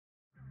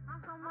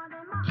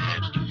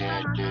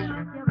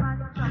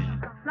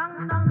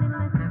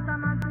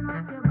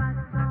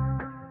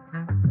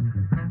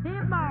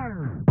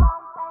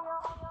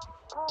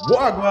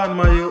Wagwan,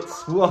 my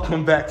youths.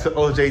 Welcome back to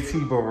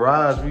OJT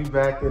Barrage. We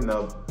back in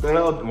the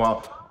build.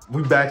 Well,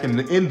 we back in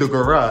the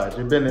garage.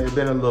 It's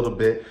been a little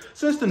bit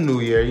since the new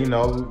year. You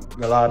know,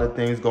 a lot of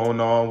things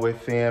going on with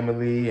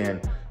family,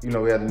 and you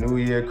know, we had the new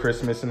year,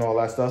 Christmas, and all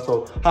that stuff.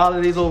 So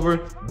holidays over,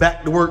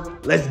 back to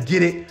work. Let's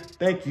get it.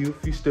 Thank you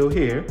if you're still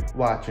here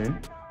watching.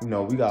 You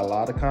know, we got a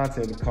lot of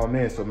content to come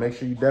in, so make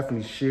sure you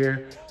definitely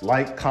share,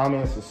 like,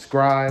 comment,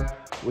 subscribe.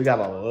 We got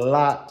a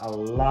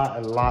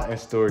lot in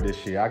store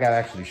this year. I gotta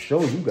actually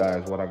show you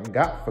guys what I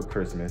got for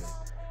Christmas,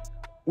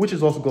 which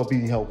is also gonna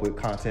be help with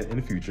content in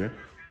the future,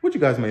 which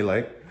you guys may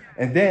like.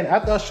 And then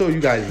after I show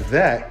you guys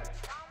that,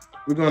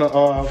 we're gonna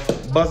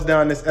bust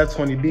down this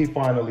F20B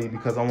finally,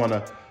 because I'm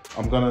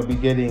gonna be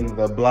getting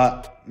the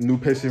block new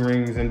piston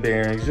rings and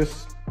bearings.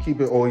 Just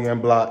keep it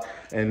OEM block.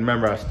 And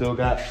remember, I still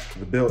got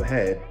the built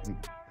head.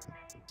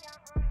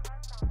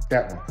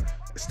 That one.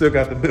 Still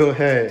got the built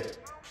head.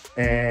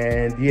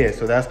 And yeah,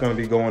 so that's gonna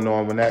be going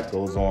on when that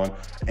goes on.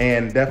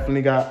 And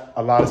definitely got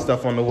a lot of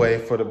stuff on the way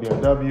for the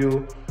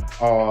BMW.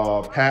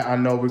 Pat, I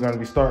know we're gonna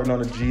be starting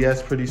on the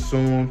GS pretty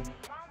soon.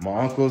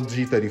 My uncle's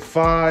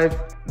G35.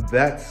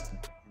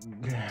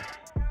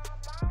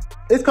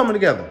 It's coming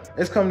together.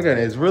 It's coming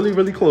together. It's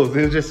really close.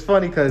 It's just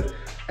funny because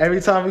every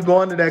time we go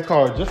under that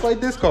car, just like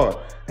this car,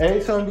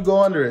 every time we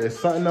go under it, it's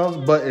something else,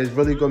 but it's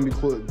really going to be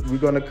close. We're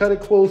going to cut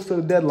it close to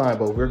the deadline,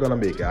 but we're going to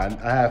make it. I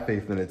have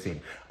faith in the team.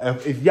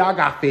 If y'all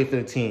got faith in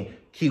the team,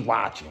 keep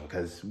watching,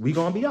 because we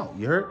going to be out.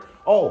 You heard?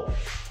 Oh,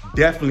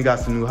 definitely got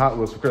some new Hot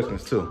Wheels for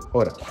Christmas, too.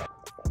 Hold up.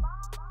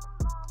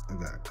 I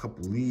got a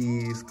couple of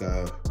these.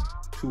 Got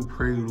 2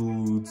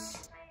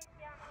 Preludes.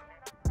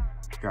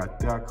 Got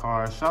that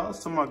car. Shout out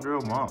to my girl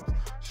mom.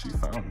 She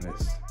found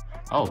this.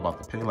 I was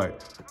about to pay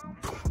like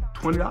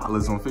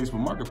 $20 on Facebook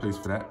Marketplace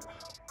for that.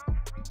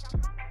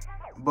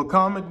 But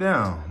calm it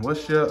down.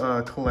 What's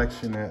your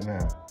collection at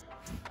now?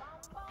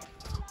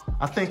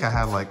 I think I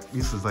have like,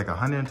 this is like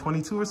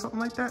 122 or something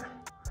like that.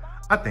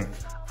 I think.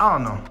 I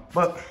don't know.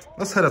 But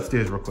let's head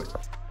upstairs real quick.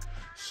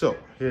 So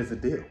here's the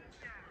deal.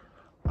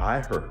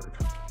 I heard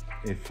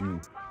if you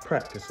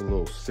practice a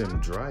little sim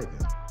driving,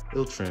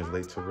 it'll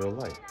translate to real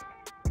life.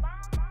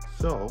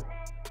 So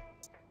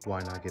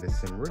why not get a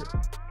sim rig?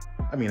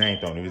 I mean, I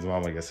ain't the only reason why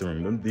I'm gonna get a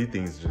sim rig. These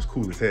things are just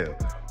cool as hell.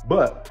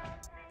 But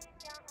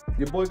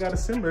your boy got a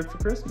sim rig for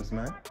Christmas,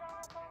 man.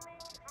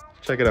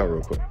 Check it out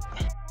real quick.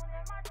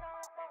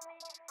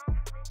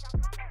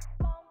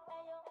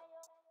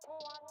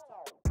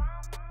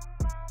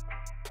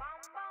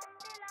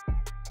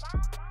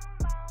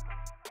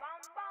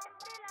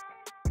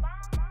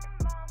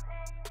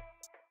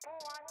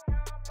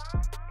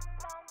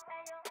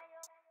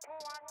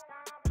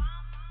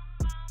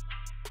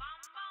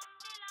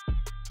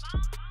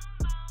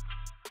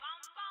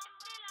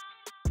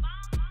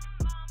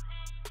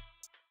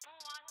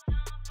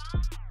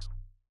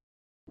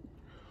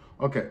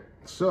 Okay,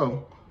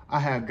 so I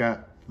have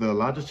got the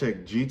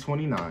Logitech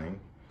G29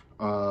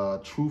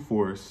 True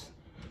Force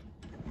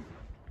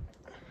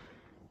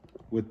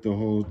with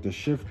the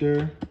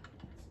shifter,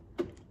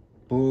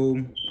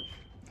 boom,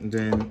 and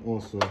then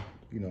also,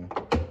 you know,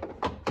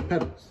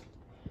 pedals.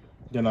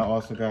 Then I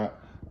also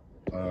got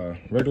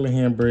regular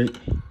handbrake.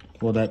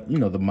 Well, that, you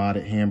know, the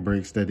modded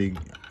handbrakes that they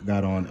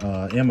got on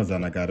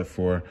Amazon. I got it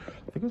for,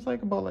 I think it was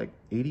like about like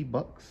 80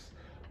 bucks.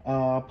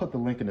 I'll put the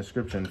link in the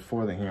description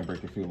for the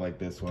handbrake if you like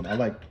this one. I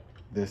like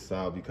this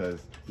style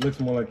because it looks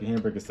more like a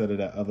handbrake instead of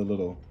that other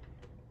little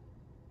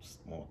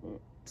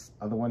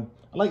other one.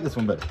 I like this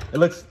one better. It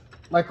looks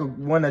like a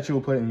one that you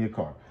would put in your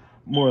car,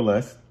 more or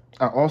less.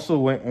 I also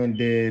went and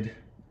did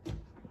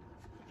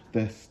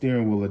the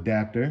steering wheel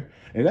adapter.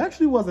 It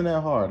actually wasn't that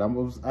hard. I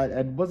was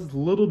a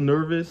little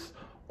nervous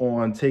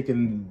on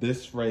taking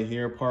this right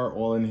here part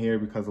all in here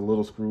because of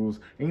little screws.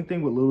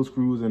 Anything with little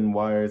screws and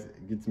wires,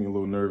 it gets me a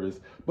little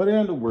nervous, but it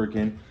ended up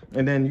working.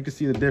 And then you can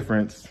see the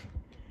difference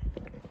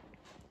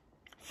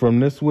from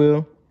this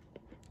wheel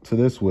to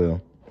this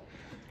wheel.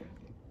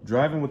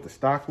 Driving with the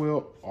stock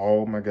wheel,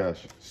 oh my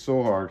gosh,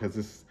 so hard because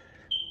it's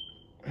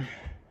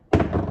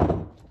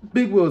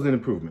big wheel is an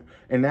improvement.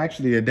 And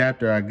actually the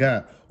adapter I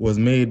got was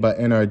made by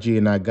NRG,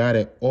 and I got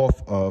it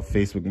off of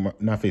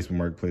not Facebook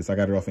Marketplace. I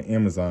got it off of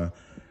Amazon.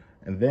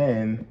 And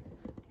then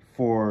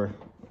for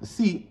the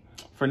seat,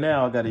 for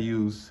now, I got to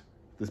use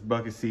this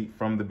bucket seat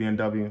from the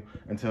BMW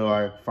until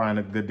I find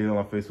a good deal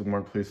on Facebook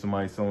Marketplace,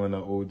 somebody selling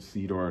an old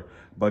seat or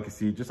bucket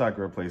seat, just so I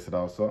can replace it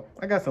out. So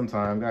I got some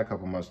time, got a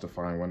couple months to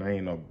find one. I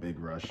ain't no big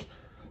rush.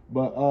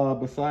 But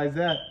besides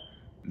that,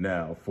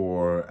 now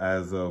for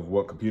as of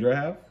what computer I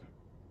have,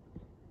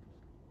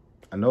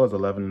 I know it's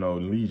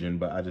 11.0 Legion,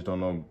 but I just don't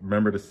know,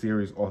 remember the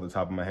series off the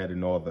top of my head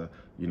and all the,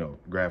 you know,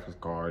 graphics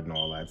card and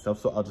all that stuff.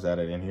 So I'll just add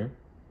it in here.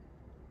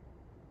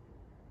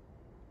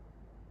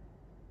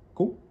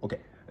 Cool, okay.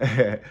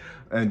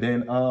 And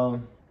then,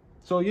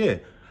 so yeah,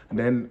 and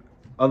then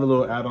other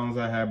little add-ons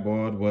I had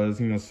bought was,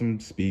 you know, some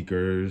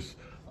speakers,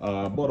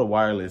 I bought a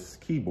wireless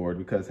keyboard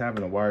because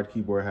having a wired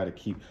keyboard I had to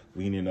keep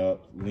leaning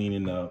up.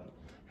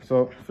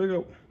 So I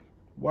figured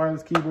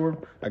wireless keyboard,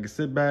 I can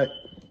sit back,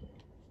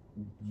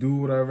 do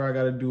whatever I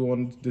gotta do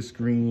on the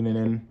screen, and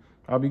then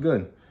I'll be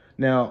good.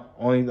 Now,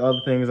 only the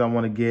other things I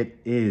want to get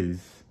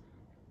is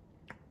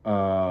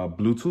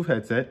Bluetooth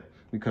headset,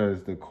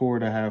 because the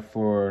cord I have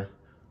for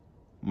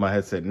my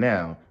headset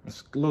now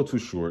is a little too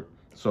short.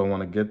 So I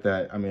want to get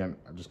that. I mean,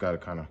 I just gotta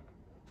kind of,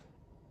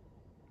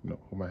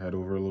 hold my head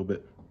over a little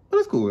bit, but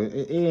it's cool.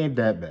 It ain't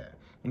that bad.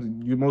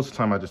 Most of the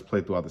time I just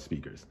play throughout the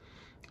speakers.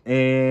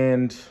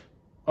 And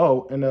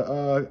and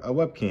a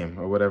webcam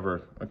or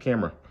whatever, a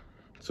camera,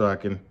 so I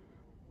can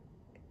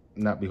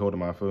not be holding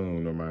my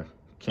phone or my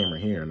camera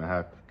here, and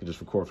I can just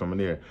record from in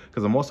there.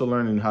 Because I'm also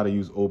learning how to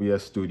use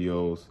OBS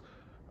Studios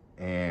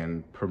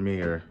and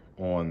Premiere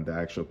on the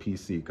actual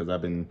PC, because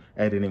I've been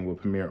editing with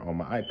Premiere on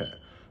my iPad.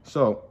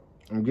 So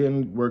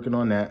I'm working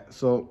on that.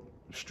 So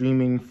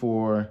streaming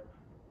for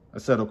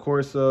Assetto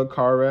Corsa,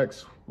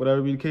 CarX,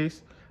 whatever be the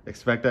case,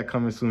 expect that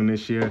coming soon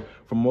this year.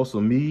 From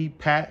also me,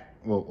 Pat,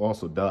 well,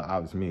 also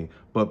obviously me,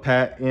 but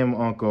Pat and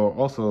my uncle are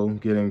also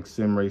getting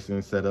sim racing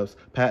setups.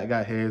 Pat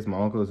got his, my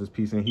uncle is just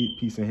piecing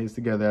his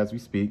together as we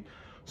speak.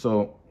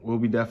 So we'll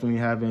be definitely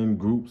having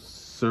groups,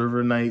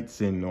 server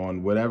nights, and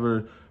on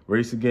whatever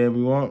racing game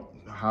we want,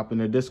 hop in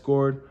the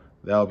Discord.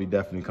 That'll be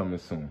definitely coming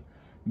soon.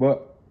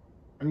 But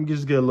let me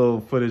just get a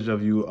little footage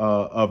of you,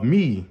 of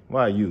me,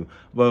 but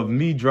of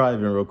me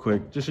driving real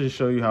quick, just to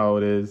show you how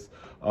it is,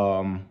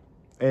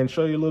 and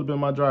show you a little bit of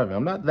my driving.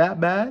 I'm not that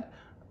bad,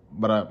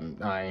 but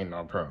I ain't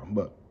no pro,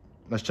 but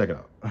let's check it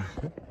out. All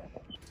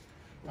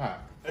right,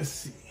 let's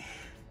see.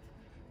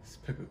 Let's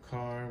pick a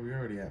car. We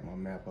already at my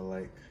map. I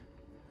like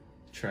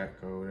track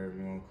or whatever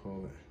you want to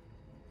call it.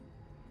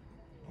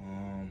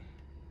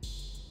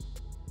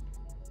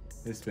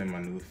 It's been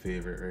my new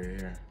favorite right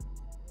here.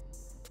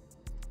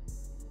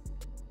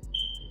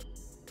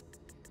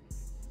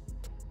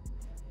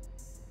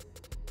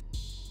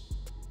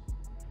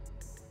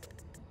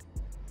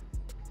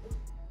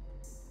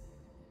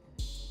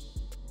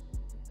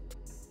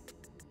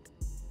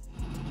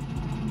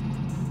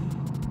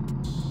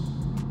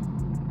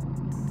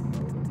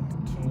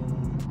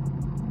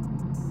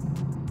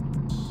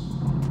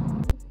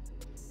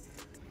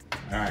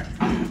 All right,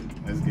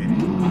 let's get it.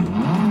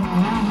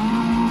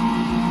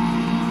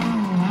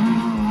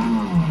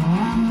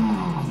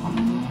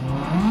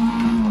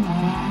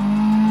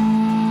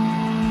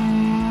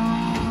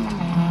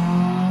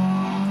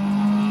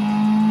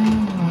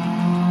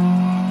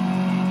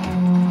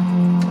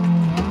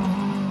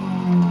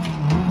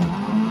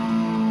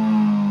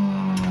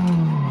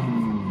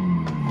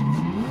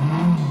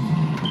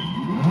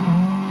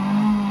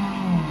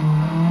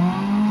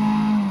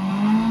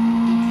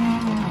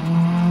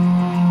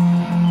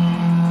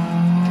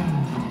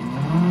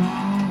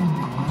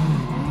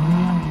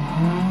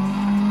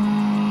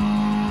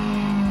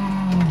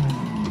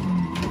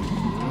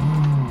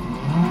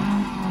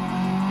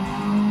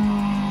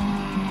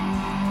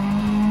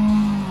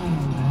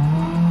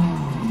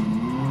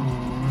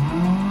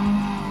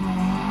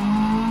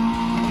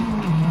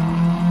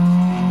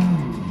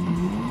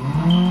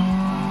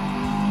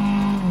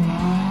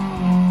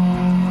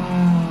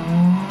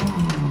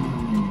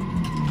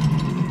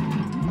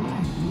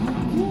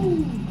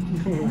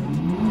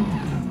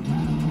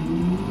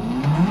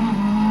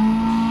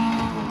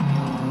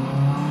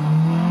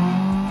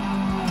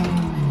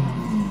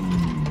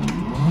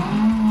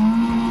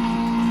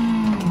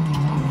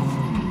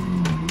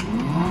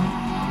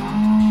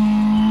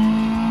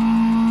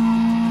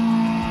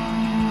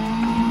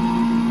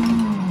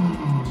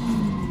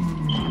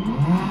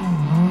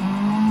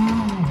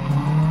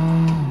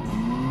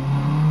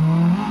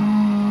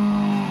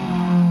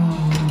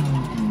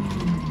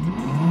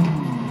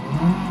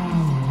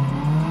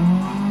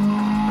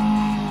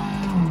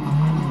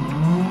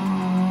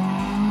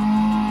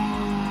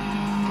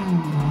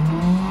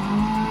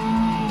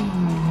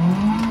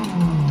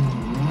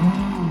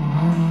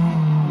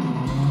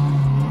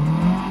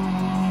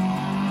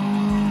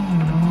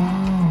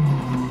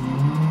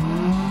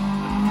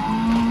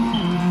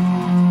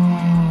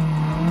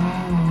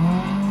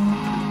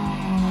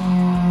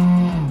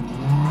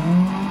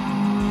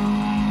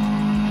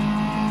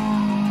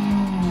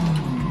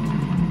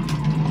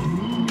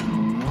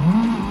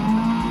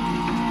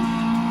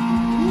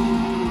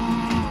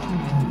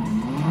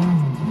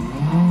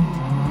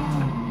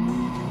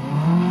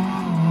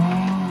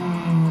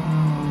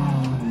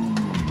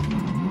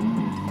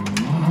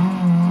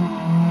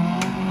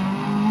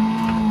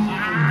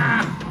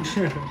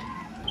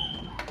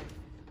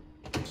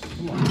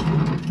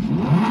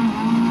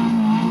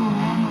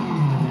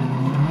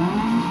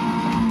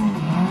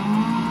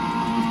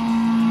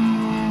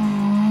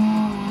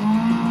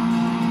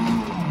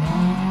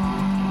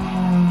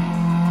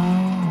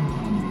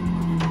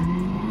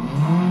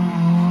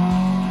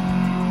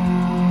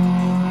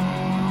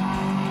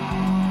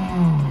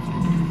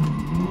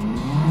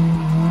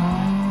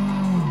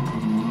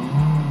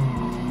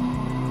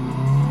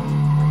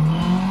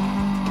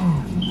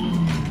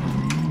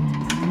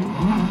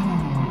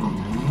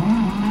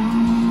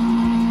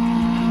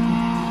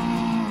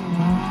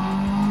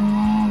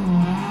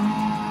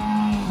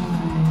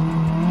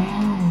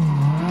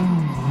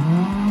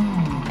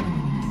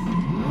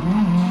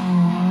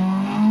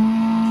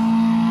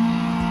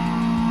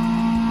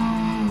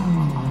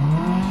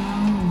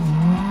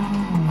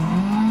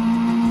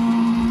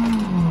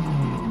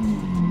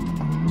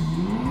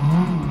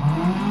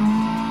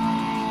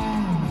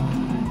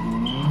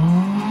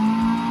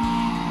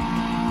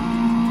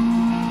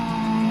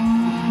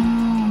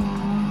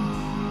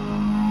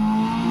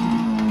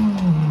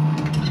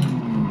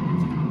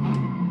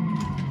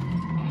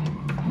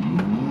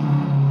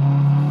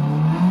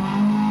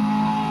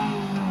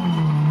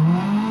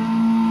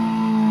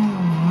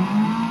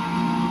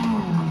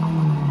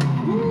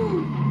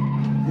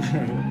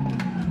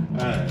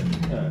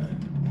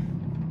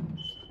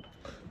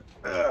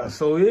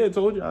 So yeah, I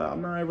told you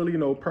I'm not really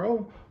no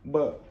pro,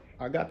 but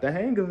I got the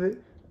hang of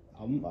it.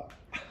 I'm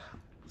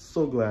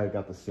so glad I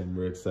got the sim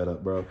rig set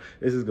up, bro.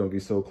 This is gonna be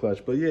so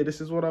clutch. But yeah,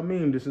 this is what I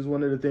mean. This is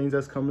one of the things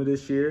that's coming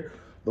this year.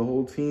 The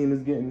whole team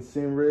is getting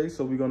sim rigs,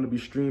 so we're gonna be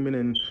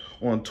streaming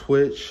on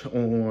Twitch,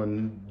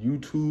 on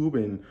YouTube,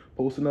 and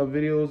posting up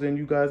videos. And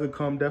you guys will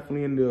come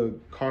definitely in the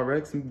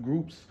CarX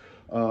groups,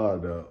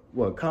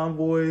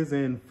 Convoys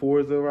and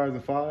Forza Horizon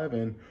 5.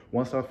 And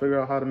once I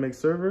figure out how to make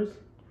servers,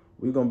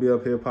 we're gonna be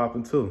up here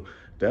popping too.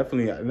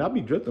 Definitely, and I'll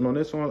be drifting on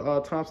this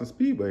on Thompson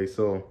Speedway,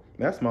 so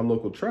that's my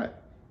local track.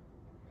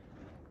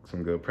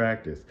 Some good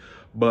practice.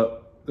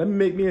 But let me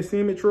make me a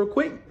sandwich real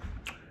quick,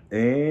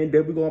 and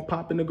then we're gonna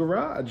pop in the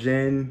garage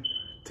and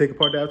take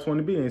apart the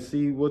F20B and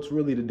see what's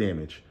really the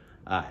damage.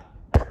 All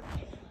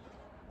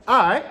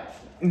right,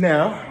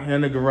 now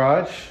in the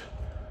garage,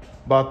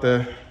 about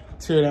to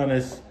tear down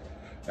this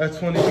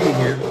F20B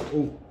here.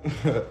 Ooh,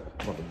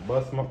 about to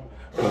bust my,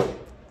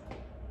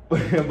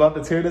 about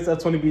to tear this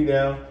F20B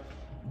down.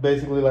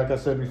 Basically, like I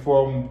said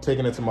before, I'm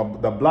taking it to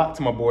the block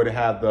to my boy to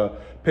have the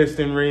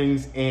piston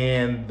rings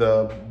and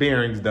the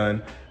bearings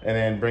done, and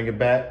then bring it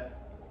back.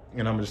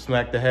 And I'm gonna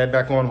smack the head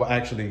back on. Well,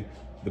 actually,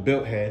 the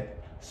built head.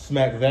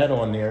 Smack that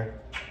on there,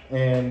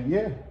 and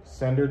yeah,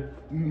 send her,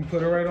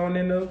 put her right on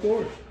in the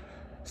board.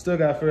 Still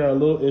got to figure out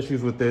little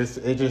issues with this.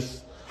 It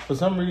just, for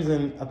some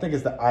reason, I think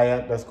it's the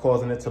IAC that's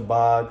causing it to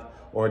bog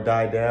or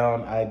die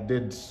down. I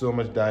did so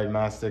much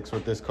diagnostics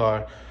with this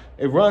car.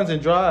 It runs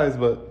and drives,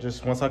 but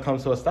just once I come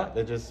to a stop,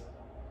 it just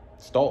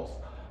stalls.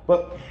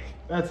 But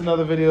that's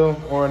another video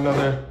or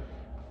another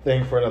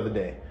thing for another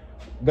day.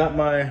 Got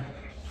my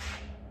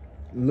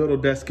little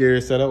desk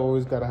area set up.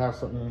 Always got to have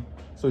something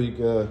so you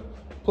can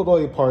put all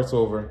your parts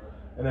over,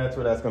 and that's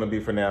what that's going to be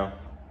for now.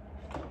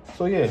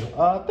 So yeah,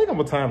 I think I'm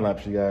going to time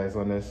lapse you guys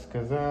on this,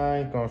 because I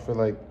ain't going to feel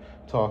like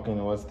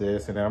talking what's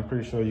this, and I'm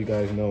pretty sure you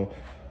guys know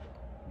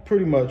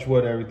pretty much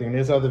what everything.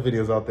 There's other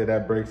videos out there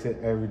that breaks it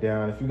every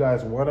down. If you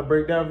guys want a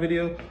breakdown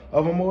video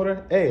of a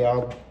motor, hey,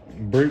 I'll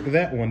break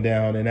that one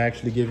down and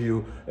actually give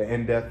you an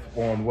in-depth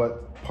on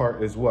what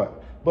part is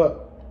what.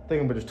 But I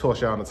think I'm gonna just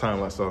toss you out on the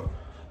time lapse, so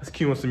let's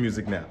cue on some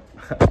music now.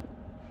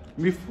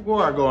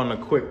 Before I go on a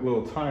quick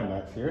little time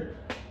lapse here,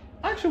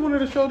 I actually wanted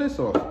to show this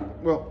off.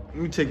 Well, let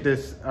me take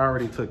this. I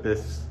already took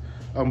this,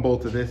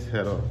 unbolted this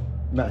head off.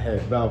 Not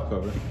head, valve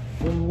cover.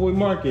 My boy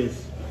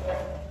Marcus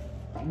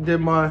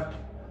did my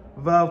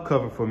valve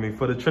cover for me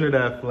for the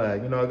Trinidad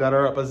flag. You know, I gotta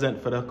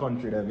represent for the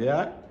country there,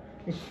 yeah?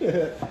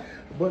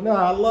 But nah,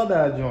 I love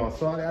that joint.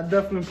 So I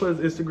definitely put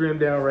his Instagram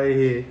down right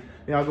here.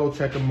 Y'all go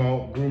check him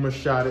out. Groomer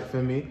shot it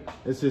for me.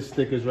 It's his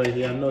stickers right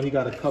here. I know he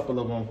got a couple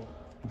of them,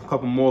 a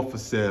couple more for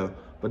sale.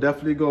 But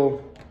definitely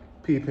go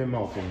peep him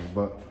out for me.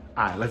 But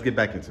all right, let's get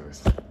back into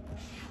this.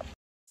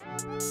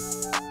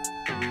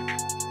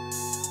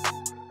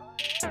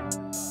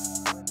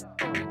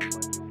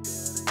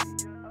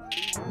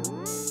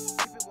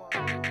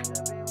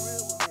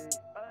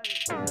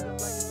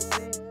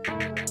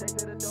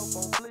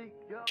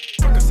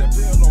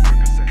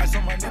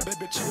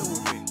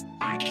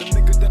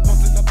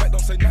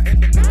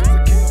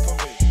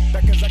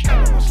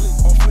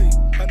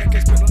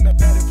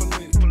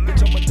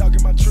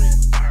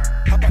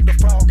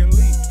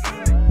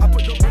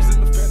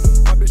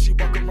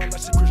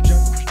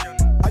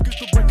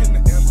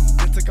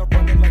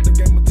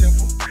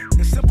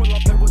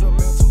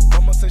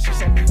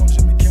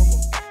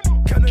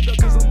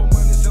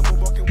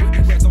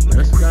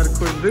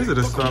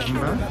 Visitor something,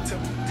 man.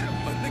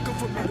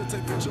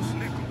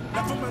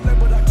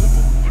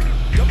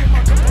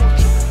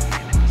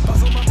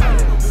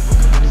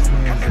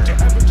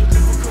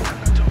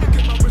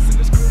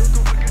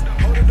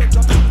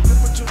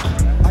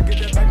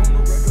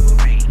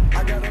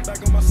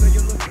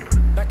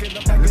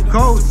 It's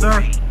cold,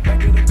 sir.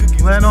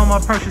 Land on my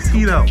precious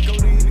Hito.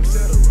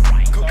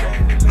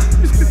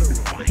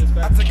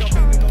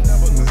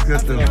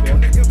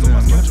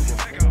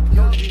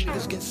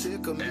 Let's get the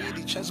sick of me,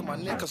 these chains on my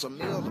neck cause a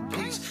meal a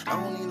piece.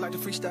 I don't even like to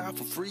freestyle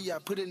for free. I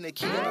put in the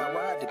key and I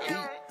ride the beat.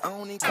 I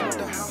don't even come to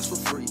the house for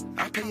free.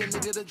 I pay a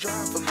nigga to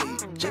drive for me.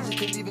 Jay-Z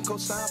couldn't even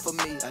co-sign for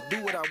me. I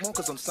do what I want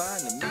cause I'm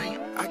signed to me.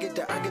 I get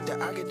the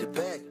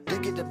bag. They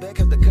get the bag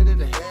cause they cut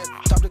it in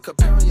half. Stop the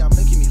comparing, y'all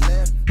making me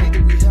laugh. Need to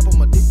rehab,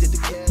 I'm addicted to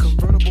cash.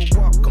 Convertible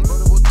walk,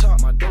 convertible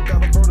talk. My dope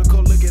got a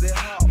vertical, look at it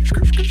how.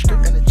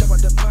 And then jump out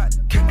the pot.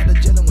 Came out the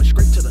jail and went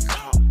straight to the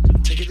top.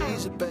 Take it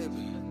easy,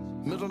 baby.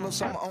 Middle of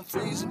summer, I'm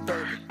freezing,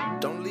 baby.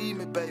 Don't leave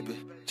me, baby.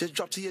 Just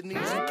drop to your knees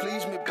and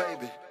please me,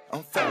 baby.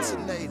 I'm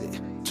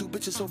fascinated. Two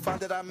bitches so fine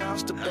that I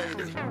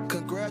masturbated.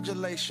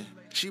 Congratulations.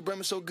 She bring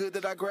me so good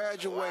that I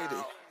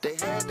graduated. They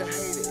had to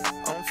hate it.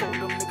 I don't fuck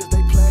with them niggas,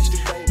 they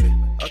plastic, baby.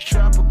 A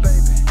trapper,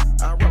 baby.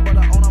 I rap what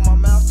I own on my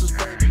masters,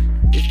 baby.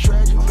 It's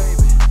tragic,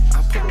 baby.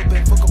 I pull up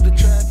and fuck up the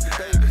traffic,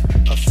 baby.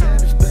 A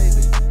savage,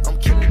 baby. I'm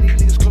killing these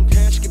niggas, close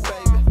casket,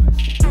 baby.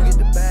 You get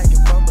the bag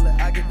and fumble it.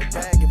 I get the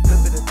bag and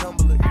flip it and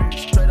tumble it.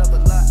 Straight up the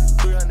lot,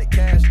 300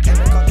 cash. And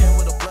the car came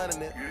with a blood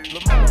in it.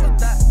 Lil' mama look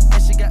that,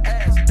 and she got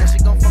ass. Then she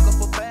gon' fuck up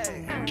a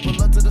bag.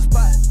 Pull up to the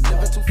spot,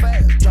 living too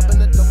fast. Dropping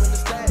the dope in the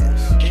stash.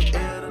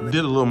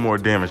 little more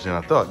damage than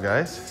I thought,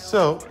 guys.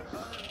 So,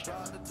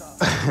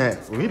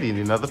 we need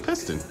another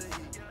piston.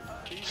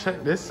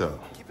 Check this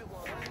out.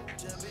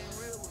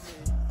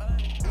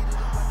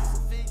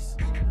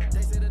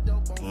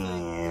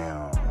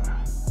 Damn.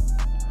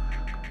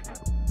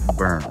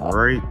 Burnt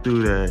right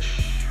through that.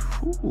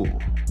 Ooh.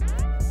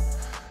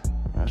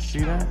 Y'all see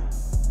that?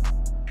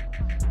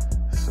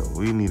 So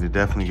we need to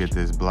definitely get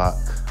this block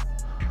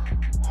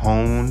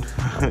honed.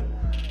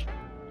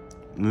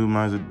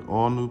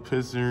 All new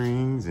piston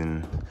rings,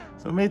 and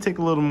so it may take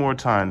a little more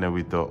time than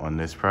we thought on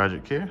this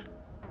project here.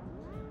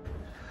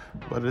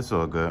 But it's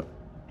all good.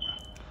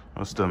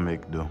 I'll still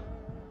make do.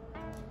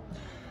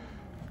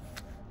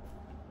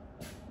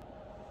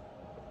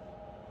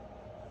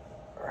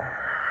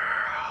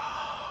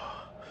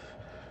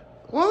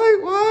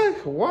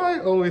 Why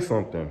always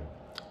something?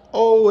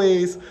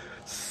 Always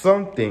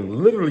something.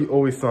 Literally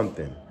always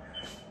something.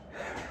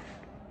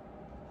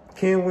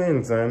 Can't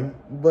win, son.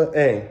 But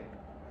hey,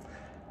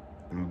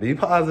 I'm gonna be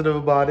positive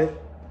about it.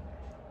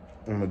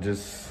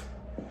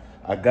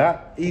 I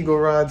got Eagle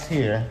rods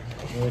here.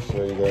 Let me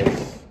show you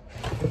guys.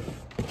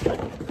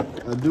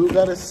 I do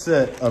got a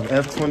set of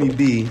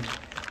F20B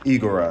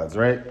Eagle rods,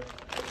 right?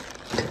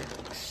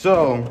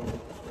 So,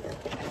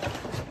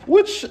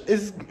 which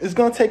is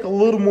gonna take a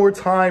little more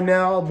time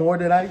now, more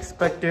than I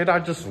expected. I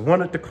just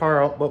wanted the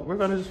car out, but we're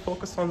gonna just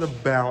focus on the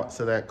balance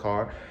of that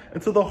car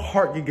until the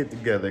heart can get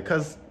together.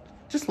 Cause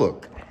just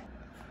look,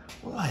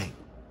 like,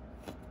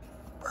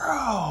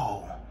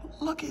 bro,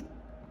 look at,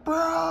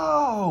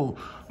 bro,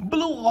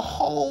 blew a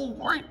hole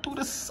right through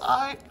the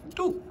side.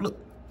 Dude, look,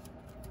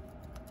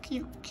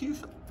 you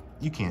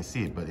can't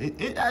see it, but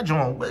it that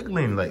joint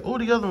wiggling. Like, all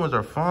the other ones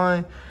are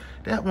fine.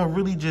 That one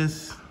really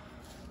just,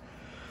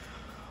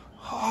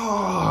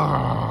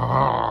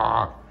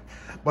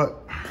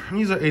 but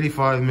these are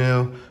 85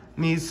 mil.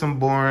 Needs some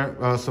boring,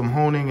 some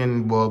honing,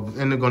 and well,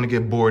 and they're gonna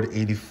get bored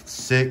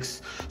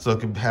 86, so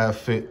it could have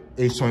fit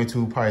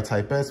H22 probably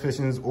Type S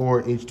pistons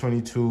or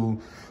H22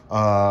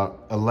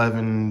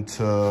 11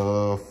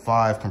 to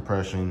 5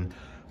 compression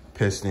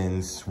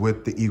pistons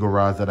with the Eagle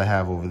rods that I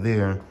have over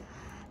there.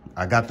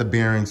 I got the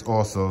bearings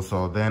also,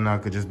 so then I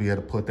could just be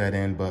able to put that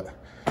in, but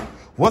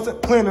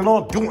wasn't planning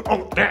on doing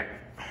all that.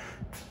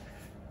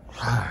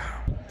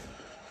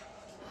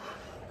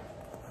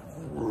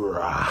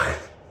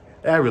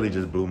 That really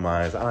just blew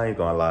my eyes. I ain't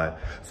gonna lie.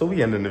 So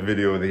we ending the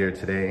video over here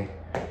today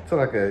so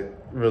I could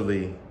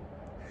really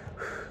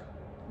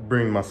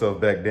bring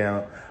myself back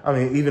down. I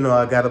mean, even though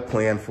I got a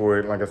plan for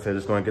it, like I said,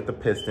 just gonna get the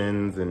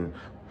pistons and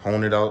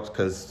hone it out,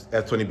 because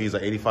F20Bs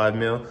are 85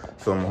 mil.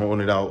 So I'm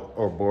honing it out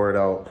or bore it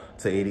out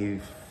to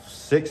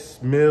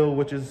 86 mil,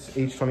 which is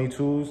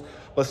H22s,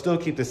 but still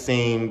keep the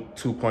same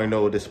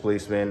 2.0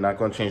 displacement. Not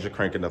gonna change the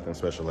crank or nothing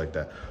special like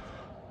that.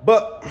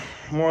 But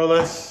more or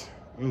less,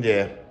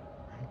 yeah.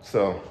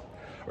 So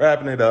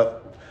wrapping it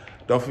up.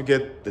 Don't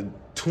forget to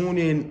tune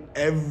in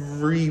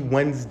every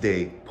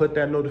Wednesday. Put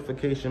that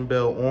notification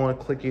bell on,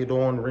 click it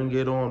on, ring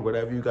it on,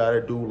 whatever you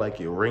gotta do, like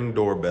your Ring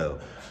doorbell.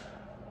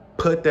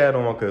 Put that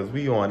on, because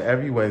we on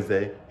every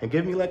Wednesday, and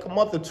give me like a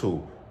month or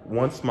two.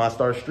 Once I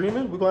start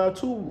streaming, we're gonna have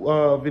 2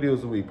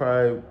 videos a week,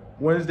 probably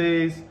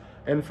Wednesdays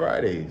and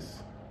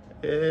Fridays.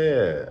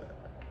 Yeah,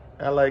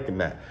 I like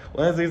that.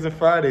 Wednesdays and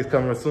Fridays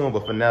coming soon,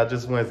 but for now,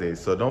 just Wednesdays.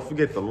 So don't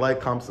forget to like,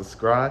 comment,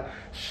 subscribe,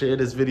 share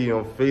this video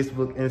on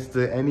Facebook,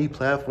 Insta, any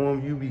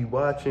platform you be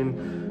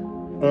watching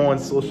on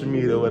social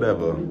media,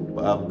 whatever.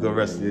 But have a good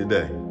rest of your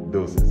day.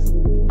 Deuces.